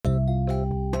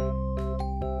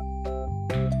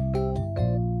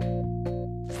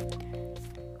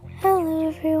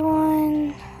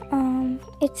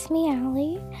it's me,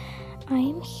 Allie.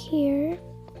 I'm here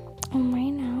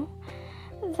right now.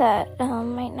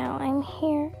 Right now I'm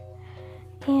here,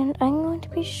 and I'm going to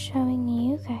be showing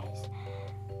you guys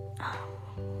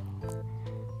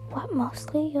what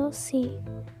mostly you'll see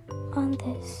on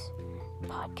this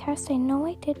podcast. I know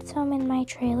I did some in my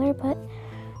trailer, but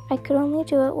I could only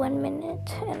do it 1 minute,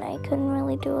 and I couldn't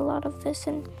really do a lot of this,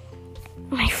 and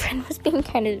my friend was being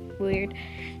kind of weird.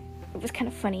 It was kind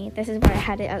of funny. This is why I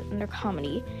had it under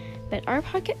comedy. But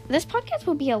this podcast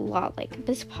will be a lot like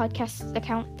this podcast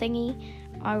account thingy.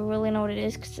 I really know what it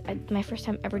is because my first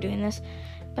time ever doing this.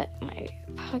 But my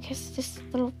podcast, this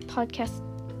little podcast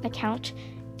account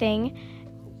thing,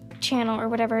 channel or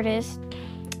whatever it is.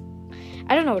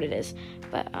 I don't know what it is,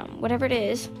 but whatever it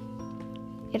is,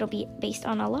 it'll be based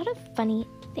on a lot of funny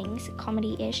things,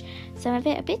 comedy-ish. Some of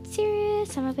it a bit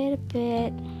serious, some of it a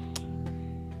bit,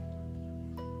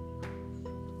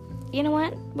 you know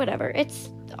what? Whatever. It's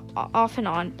off and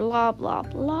on, blah, blah,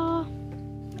 blah.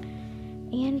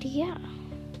 And yeah.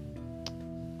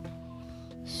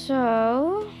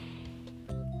 So,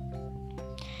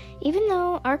 even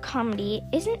though our comedy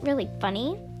isn't really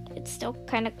funny, it's still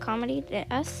kind of comedy to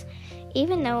us,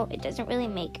 even though it doesn't really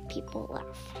make people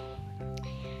laugh.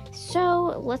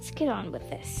 So, let's get on with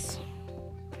this.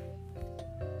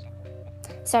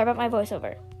 Sorry about my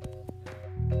voiceover.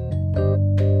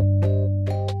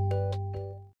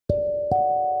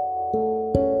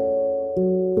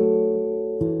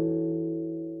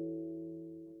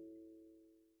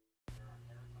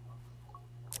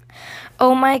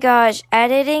 Oh my gosh,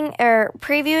 editing or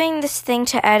previewing this thing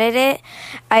to edit it,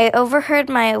 I overheard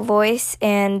my voice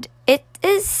and it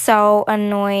is so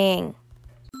annoying.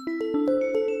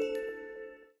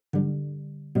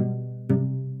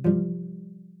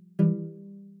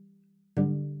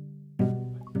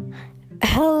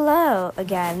 Hello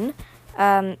again.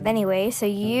 Anyway, so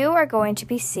you are going to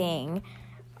be seeing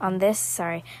on this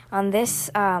is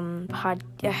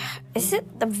it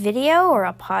a video or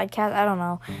a podcast? I don't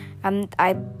know.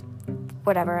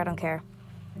 Whatever, I don't care.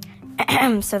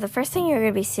 So the first thing you're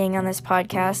going to be seeing on this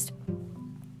podcast,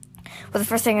 the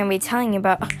first thing I'm going to be telling you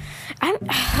about,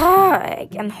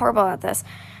 I'm horrible at this.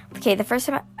 Okay, the first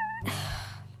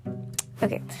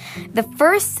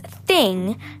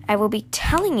thing I will be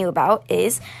telling you about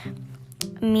is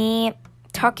me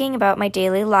talking about my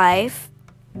daily life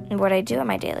and what I do in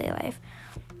my daily life.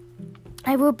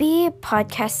 I will be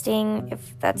podcasting,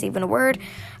 if that's even a word,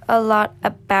 a lot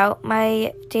about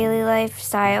my daily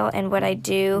lifestyle and what I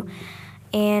do.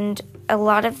 And a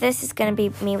lot of this is going to be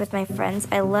me with my friends.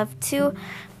 I love to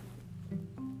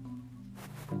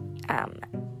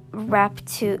rap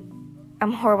to...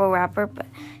 I'm a horrible rapper, but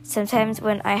sometimes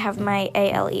when I have my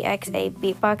ALEXA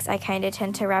beatbox, I kind of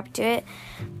tend to rap to it.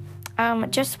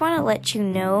 Just want to let you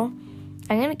know,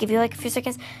 I'm going to give you like a few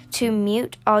seconds to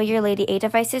mute all your Lady A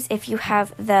devices. If you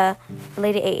have the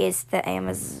Lady A is the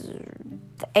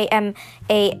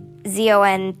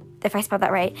AMAZON, if I spelled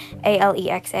that right,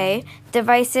 ALEXA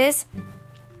devices.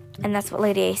 And that's what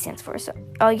Lady A stands for. So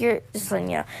just letting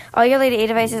you know, all your Lady A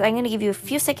devices, I'm going to give you a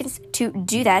few seconds to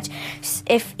do that.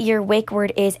 If your wake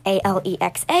word is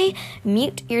ALEXA,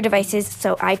 mute your devices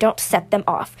so I don't set them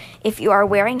off. If you are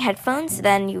wearing headphones,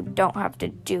 then you don't have to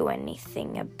do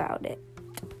anything about it.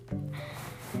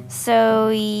 So,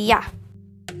 yeah.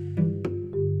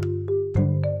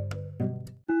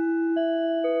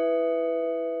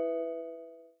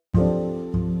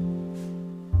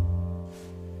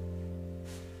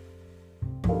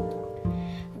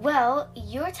 Well,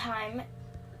 your time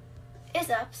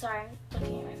is up. Sorry, I'm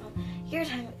looking at my phone. Your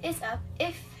time is up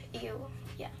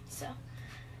so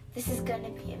this is going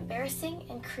to be embarrassing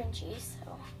and cringy,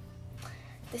 so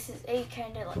this is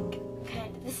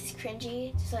this is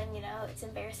cringy, just letting you know, it's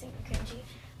embarrassing and cringy.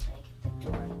 Like, the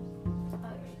door, I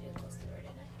already did close the door,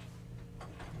 didn't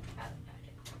I?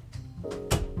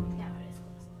 Now it is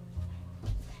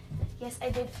closed. Yes, I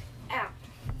did.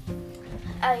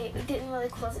 I didn't really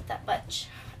close it that much.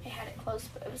 I had it closed,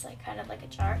 but it was like kind of like a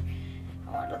jar.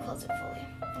 I wanted to close it fully.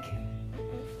 Okay.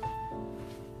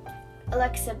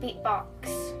 Alexa, beatbox.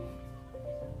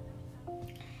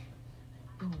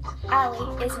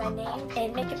 Allie is my name,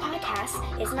 and make a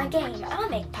podcast is my game. I'll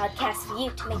make podcasts for you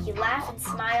to make you laugh and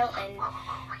smile and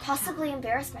possibly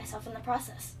embarrass myself in the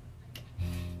process.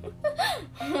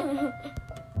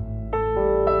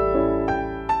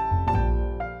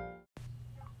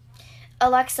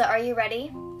 Alexa, are you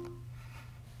ready?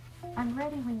 I'm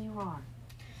ready when you are.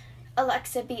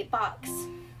 Alexa, beatbox.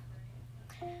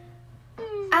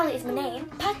 Allie is my name,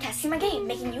 podcast is my game,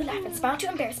 making you laugh and smile to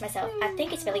embarrass myself. I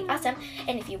think it's really awesome,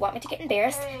 and if you want me to get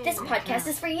embarrassed, this podcast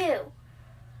is for you.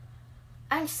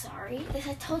 I'm sorry.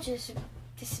 I told you this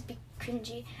would be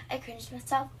cringy. I cringed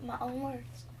myself, my own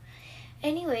words.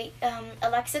 Anyway,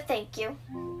 Alexa, thank you.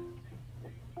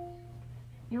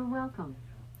 You're welcome.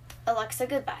 Alexa,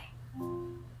 goodbye.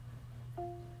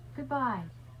 Goodbye.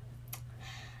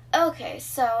 Okay,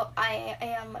 so I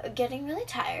am getting really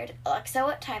tired. Alexa,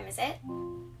 what time is it?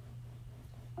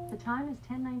 The time is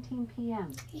 10:19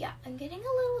 p.m. Yeah, I'm getting a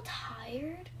little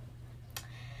tired.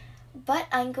 But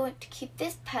I'm going to keep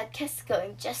this podcast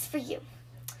going just for you.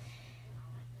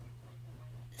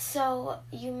 So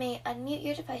you may unmute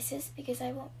your devices because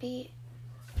I won't be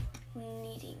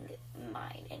needing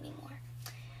mine anymore.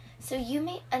 So you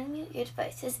may unmute your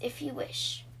devices if you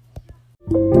wish.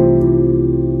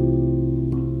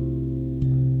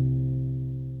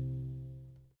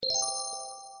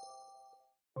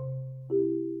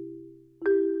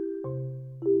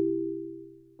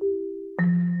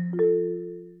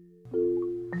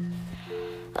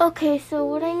 Okay, so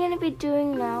what I'm going to be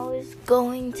doing now is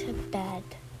going to bed.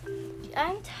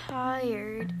 I'm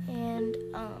tired and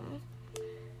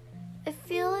I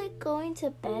feel like going to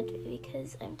bed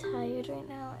because I'm tired right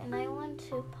now and I want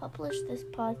to publish this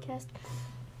podcast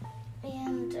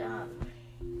and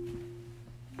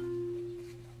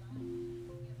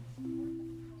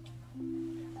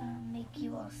make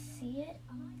you all see it.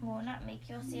 Well, not make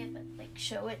you all see it, but like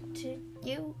show it to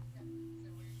you.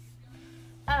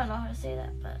 I don't know how to say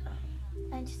that, but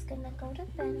I'm just gonna go to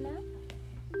bed now,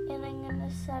 and I'm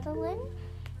gonna settle in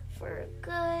for a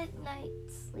good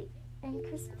night's sleep. And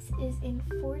Christmas is in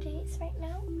 4 days right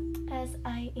now, as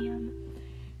I am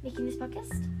making this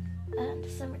podcast on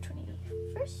December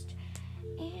 21st,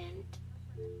 and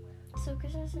so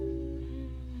Christmas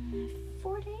in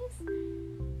 4 days,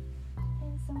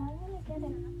 and so I'm gonna get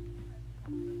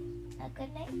a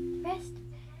good night rest.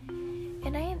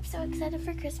 And I am so excited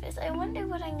for Christmas. I wonder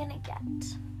what I'm gonna get.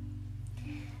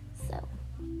 So,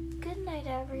 good night,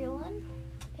 everyone.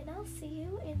 And I'll see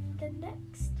you in the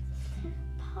next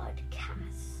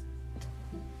podcast.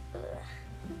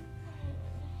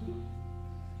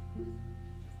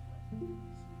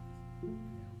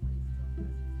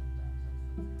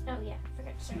 Oh yeah, I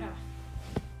forgot to turn it off.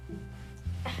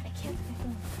 I can't.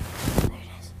 There it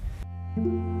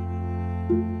is.